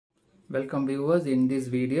Welcome viewers, in this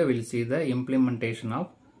video we will see the implementation of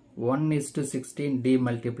 1:16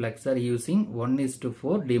 demultiplexer using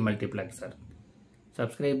 1:4 demultiplexer.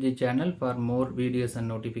 Subscribe the channel for more videos and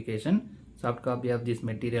notification. Soft copy of this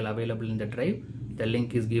material available in the drive. The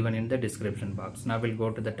link is given in the description box. Now we'll go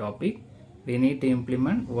to the topic. We need to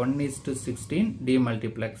implement 1:16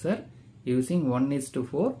 demultiplexer using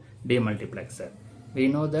 1:4 demultiplexer. We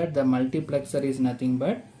know that the multiplexer is nothing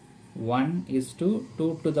but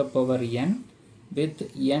 1:2 to the power n with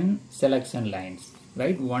n selection lines,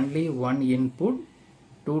 right? Only one input,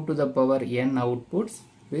 2 to the power n outputs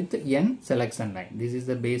with n selection line. This is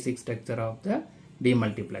the basic structure of the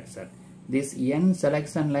demultiplexer. This n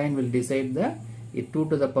selection line will decide the 2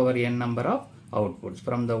 to the power n number of outputs.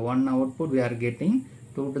 From the one output we are getting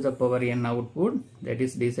 2 to the power n output, that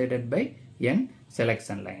is decided by n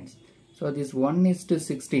selection lines. So this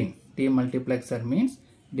 1:16 demultiplexer means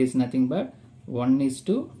it is nothing but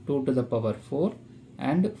 1:2 to the power 4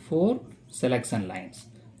 and 4 selection lines,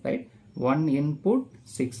 right? One input,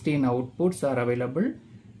 16 outputs are available,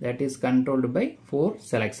 that is controlled by 4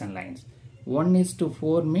 selection lines.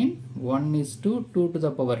 1:4 mean 1:2 to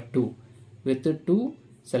the power 2 with 2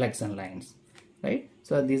 selection lines, right?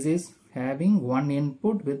 So this is having one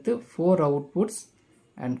input with 4 outputs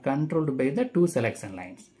and controlled by the 2 selection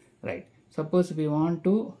lines, right? Suppose we want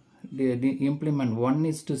to implement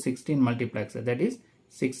 1:16 multiplexer, that is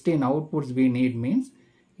 16 outputs we need, means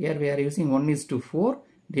here we are using 1:4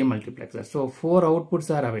 demultiplexer. So 4 outputs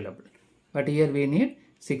are available, but here we need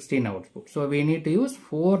 16 outputs. So we need to use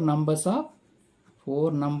 4 numbers of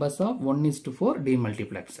 1:4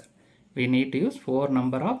 demultiplexer. We need to use 4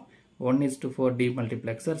 number of 1:4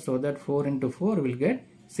 demultiplexer, so that 4 into 4 will get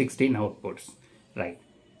 16 outputs, right?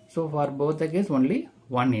 So for both the case only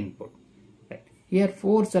one input. Here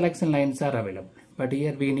 4 selection lines are available, but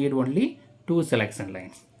here we need only 2 selection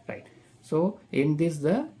lines, right? So in this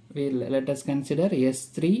let us consider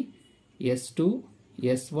S3, S2,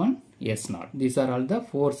 S1, S0. These are all the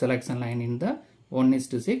 4 selection line in the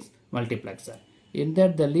 1:6 multiplexer. In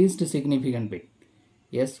that the least significant bit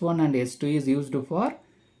S1 and S2 is used for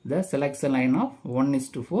the selection line of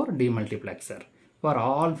 1:4 demultiplexer. For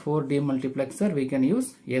all 4 demultiplexer we can use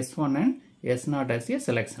S1 and S0 as a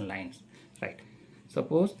selection lines, right?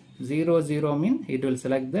 Suppose 0, 0 mean it will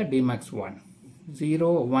select the Dmax 1. 0,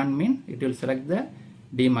 1 mean it will select the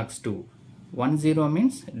Dmax 2. 1, 0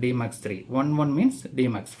 means Dmax 3. 1, 1 means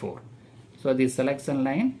Dmax 4. So this selection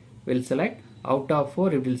line will select out of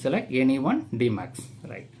 4, it will select any one Dmax,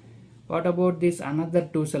 right? What about this another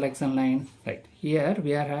 2 selection lines, right? Here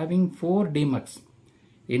we are having 4 Dmax.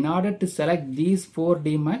 In order to select these 4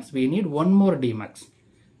 Dmax, we need one more Dmax.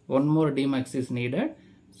 One more Dmax is needed.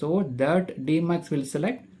 So that Dmax will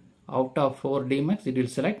select out of 4 Dmax, it will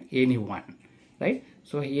select any one, right?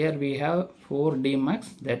 So here we have 4 Dmax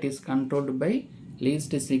that is controlled by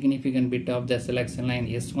least significant bit of the selection line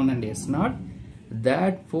S1 and S0.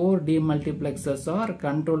 That 4 demultiplexers are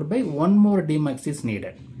controlled by one more Dmax is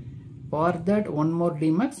needed. For that one more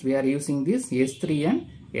Dmax we are using this S3 and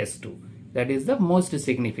S2. That is the most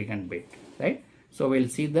significant bit, right? So we'll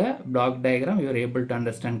see the block diagram, you are able to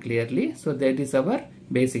understand clearly. So that is our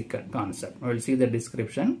basic concept. We'll see the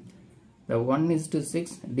description. The 1:6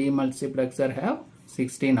 demultiplexer have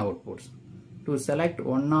 16 outputs. To select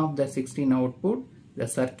one of the 16 output, the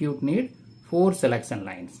circuit need 4 selection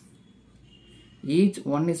lines. Each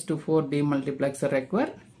 1:4 demultiplexer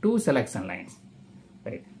require 2 selection lines,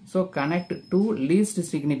 right? So connect 2 least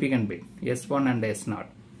significant bit S1 and S0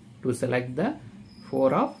 to select the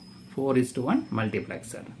 4:1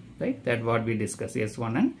 multiplexer, right? That what we discussed,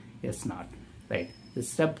 S1 and S0, right? The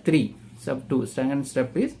step 2, second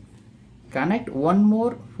step is connect one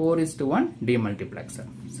more 4:1 demultiplexer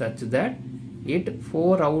such that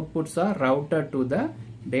 4 outputs are routed to the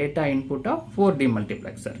data input of 4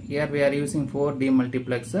 demultiplexer. Here we are using 4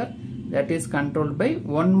 demultiplexer that is controlled by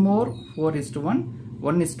one more 4:1,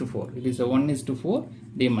 1:4. It is a 1:4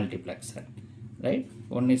 demultiplexer, right?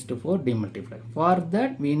 1:4 demultiplexer. For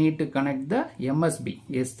that we need to connect the MSB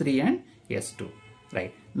S3 and S2,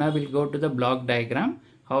 right? Now we'll go to the block diagram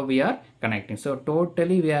how we are connecting. So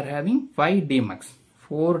totally we are having 5 Dmax,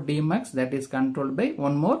 4 Dmax that is controlled by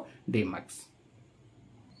one more Dmax.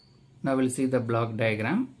 Now we'll see the block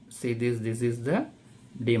diagram. See this is the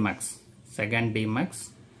Dmax, second Dmax,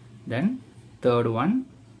 then third one,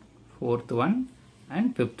 fourth one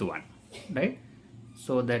and fifth one, right?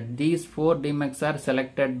 So that these 4 Dmax are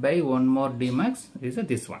selected by one more Dmax, is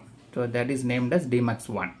this one. So that is named as Dmax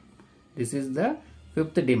 1. This is the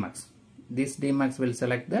 5th Dmax. This Dmax will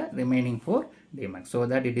select the remaining 4 Dmax, so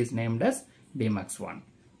that it is named as Dmax 1.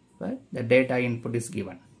 Right? The data input is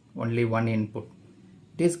given. only one input.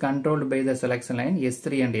 It is controlled by the selection line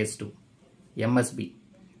S3 and S2, MSB,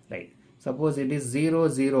 right? Suppose it is 0,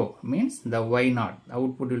 0 means the Y0,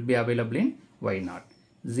 output will be available in Y0.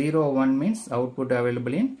 0, 1 means output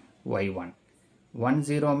available in Y1. 1,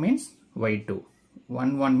 0 means Y2.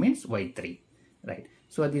 1, 1 means Y3, right?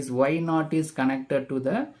 So this Y0 is connected to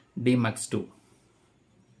the DMUX2,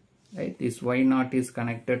 right? This Y0 is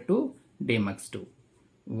connected to DMUX2.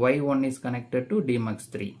 Y1 is connected to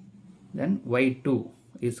DMUX3. Then Y2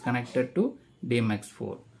 is connected to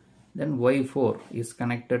DMUX4. Then Y4 is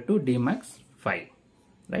connected to DMUX5,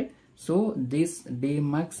 right? So this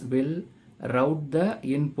DMUX will route the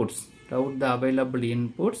inputs, route the available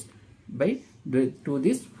inputs to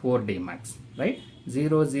this 4 DMUX, right?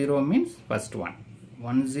 0, 0 means first one,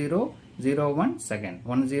 1, 0, 0, 1 second,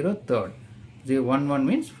 1, 0 third, 0, 1, 1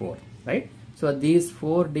 means 4, right? So these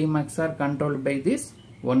 4 DMUX are controlled by this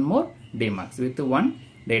one more DMUX with one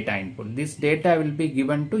data input. This data will be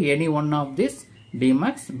given to any one of this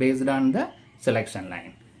DMUX based on the selection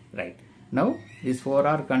line, right? Now these 4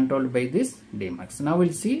 are controlled by this DMUX. Now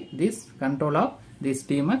we'll see this control of this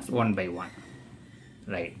DMUX one by one,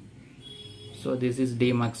 right? So this is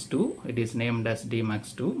DMUX2, it is named as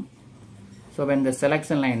DMUX2. So when the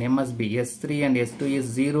selection line MSB S3 and S2 is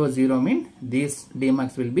 0, 0 means this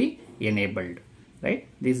DMUX will be enabled, right?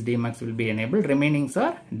 This DMUX will be enabled, remainings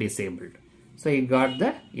are disabled. So it got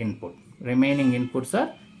the input, remaining inputs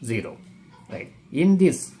are 0, right? In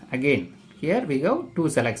this again, here we have 2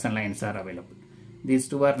 selection lines are available. These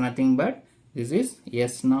 2 are nothing but this is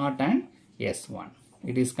S0 and S1.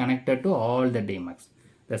 It is connected to all the DMUX.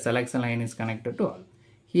 The selection line is connected to all.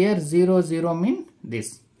 Here 0, 0 means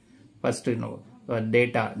this first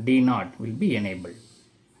data D0 will be enabled.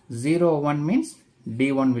 0, 1 means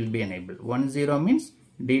D1 will be enabled. 1, 0 means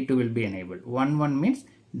D2 will be enabled. 1, 1 means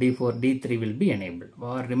D4, D3 will be enabled.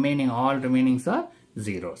 Or remaining, all remainings are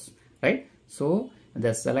zeros, right? So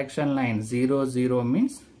the selection line 0, 0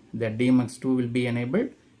 means the DMUX2 will be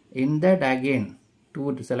enabled. In that again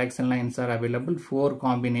 2 selection lines are available, 4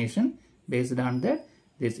 combination based on that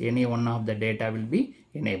this any one of the data will be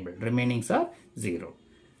enabled. Remainings are 0.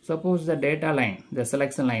 Suppose the data line, the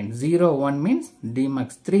selection line 0, 1 means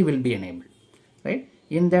DMUX3 will be enabled, right?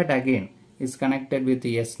 In that again is connected with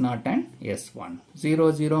S0 and S1.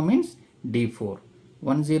 0, 0 means D4.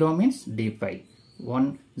 1, 0 means D5.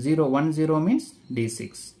 1, 0, 1, 0 means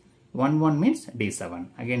D6. 1, 1 means D7.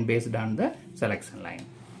 Again based on the selection line.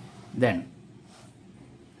 Then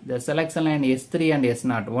the selection line S3 and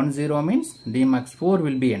S0. 1, 0 means DMUX4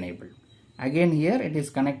 will be enabled. Again here it is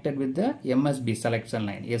connected with the MSB selection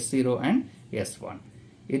line S0 and S1.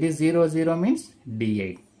 It is 0, 0 means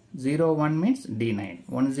D8. 0, 1 means D9.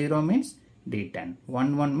 1, 0 means D10.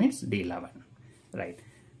 1, 1 means D11. Right.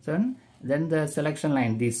 So then the selection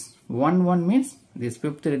line this 1, 1 means this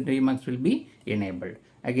 5th DMUX will be enabled.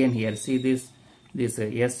 Again here see this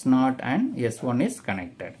S0 and S1 is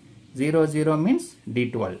connected. 0, 0 means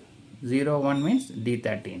D12. 0, 1 means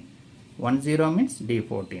D13. 1, 0 means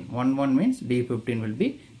D14. 1, 1 means D15 will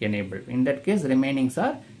be enabled. In that case remainings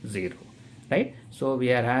are 0, right? So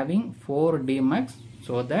we are having 4 DMUX,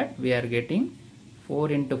 so that we are getting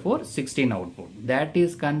 4 into 4 16 output. That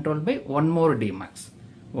is controlled by one more DMUX,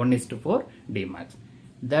 1:4 DMUX.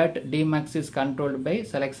 That DMUX is controlled by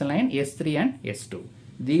selection line S3 and S2.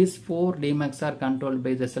 These 4 DMUX are controlled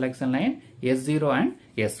by the selection line S0 and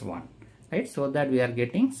S1. Right, so that we are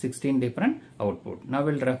getting 16 different output. Now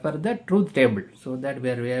we'll refer the truth table so that we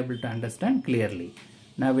are able to understand clearly.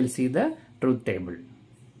 Now we'll see the truth table.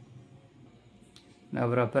 Now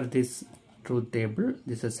refer this truth table.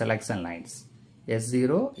 This is selection lines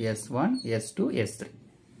S0, S1, S2, S3.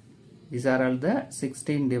 These are all the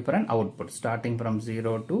 16 different outputs starting from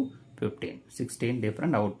 0 to 15. 16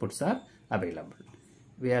 different outputs are available.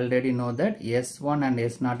 We already know that S1 and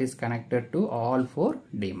S0 is connected to all 4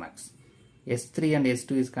 DMUX. S3 and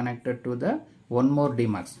S2 is connected to the one more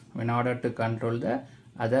DMUX. In order to control the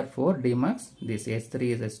other 4 DMUX, this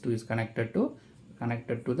S3 S2 is connected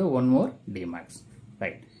to the one more DMUX,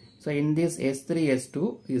 right? So in this S3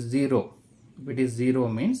 S2 is 0. If it is 0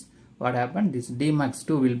 means what happened? This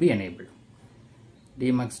DMUX2 will be enabled.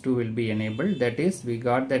 DMUX2 will be enabled. That is, we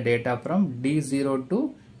got the data from D0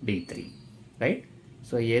 to D3, right?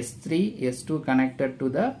 So S3 S2 connected to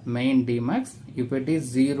the main DMUX. If it is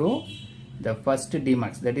 0, the first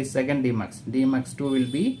DMUX, that is second DMUX, DMUX2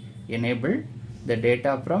 will be enabled, the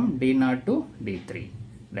data from D0 to D3,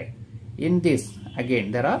 right? In this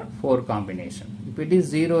again there are 4 combinations. If it is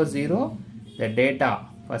 0, 0, the data,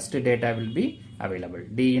 first data will be available,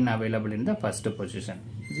 D in available in the first position.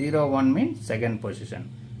 0, 1 means second position.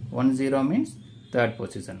 1, 0 means third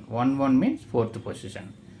position. 1 1 means fourth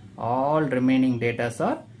position. All remaining data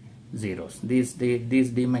are zeros. These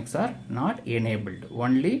DMUX are not enabled.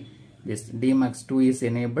 Only this DMUX 2 is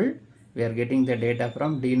enabled. We are getting the data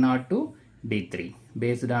from D0 to D3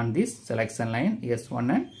 based on this selection line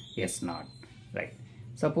S1 and S0. Right.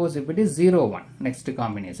 Suppose if it is 0 1, next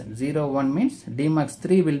combination 0 1 means DMUX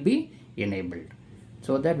 3 will be enabled.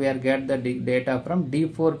 So that we are get the data from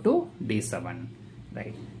D4 to D7.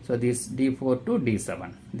 Right. So this D4 to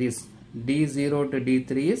D7. This D0 to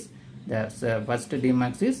D3 is the first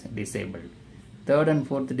DMUX is disabled. Third and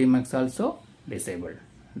fourth DMUX also disabled.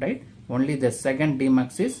 Right. Only the second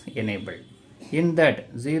DMUX is enabled. In that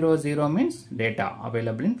 0 0 means data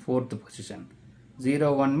available in fourth position.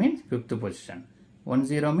 0 1 means fifth position. 1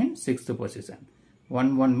 0 means sixth position.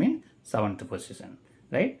 1 1 means seventh position.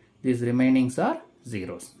 Right. These remainings are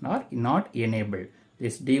zeros, are not enabled.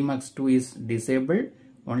 This DMUX 2 is disabled.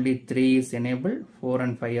 Only 3 is enabled. 4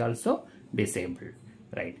 and 5 also disabled.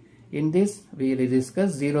 Right. In this we will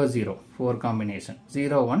discuss 0 0 4 combination.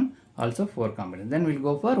 0 1 also 4 combination. Then we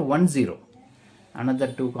will go for 1 0. Another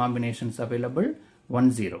 2 combinations available.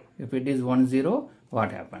 1 0. If it is 1 0,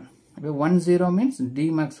 what happened? 1 0 means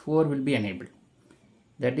DMUX 4 will be enabled.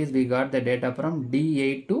 That is, we got the data from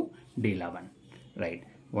D8 to D11. Right.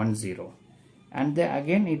 1 0. And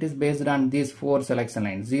again it is based on these 4 selection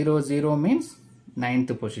lines. 0 0 means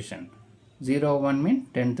 9th position. 0 1 means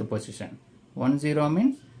 10th position. 1 0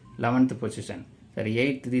 means 11th position. Sorry,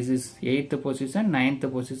 8th, this is 8th position,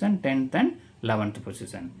 9th position, 10th and 11th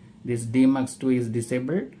position. This DMUX 2 is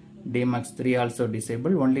disabled. DMUX 3 also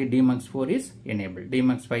disabled. Only DMUX 4 is enabled.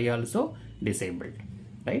 DMUX 5 also disabled.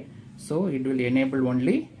 Right. So it will enable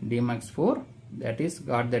only DMUX 4, that is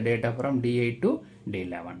got the data from D8 to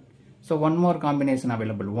D11. So one more combination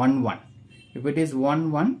available, 1 1. If it is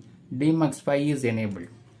 1 1, DMUX 5 is enabled.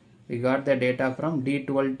 We got the data from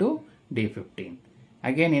D12 to D15.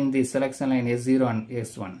 Again in the selection line S0 and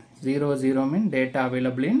S1. 0 0 means data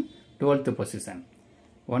available in 12th position.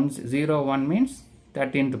 1 0 1 means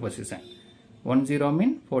 13th position. 1 0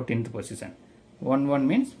 means 14th position. 1 1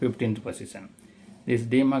 means 15th position. This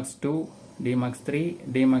DMUX 2, DMUX 3,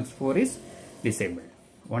 DMUX 4 is disabled.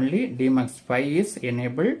 Only DMUX 5 is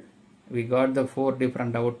enabled. We got the 4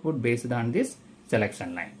 different output based on this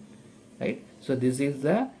selection line. Right. So this is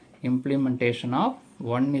the implementation of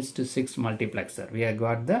 1:6 multiplexer. We have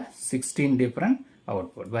got the 16 different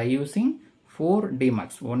output by using 4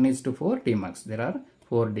 DMUX. 1:4 DMUX. There are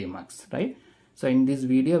 4 DMUX. Right. So in this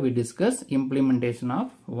video we discuss implementation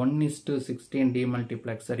of 1:16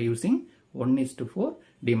 demultiplexer using 1:4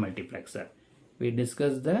 demultiplexer. We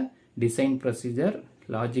discuss the design procedure,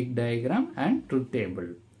 logic diagram and truth table.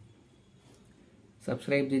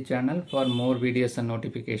 Subscribe the channel for more videos and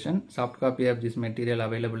notification. Soft copy of this material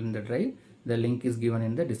available in the drive. The link is given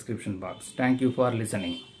in the description box. Thank you for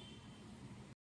listening.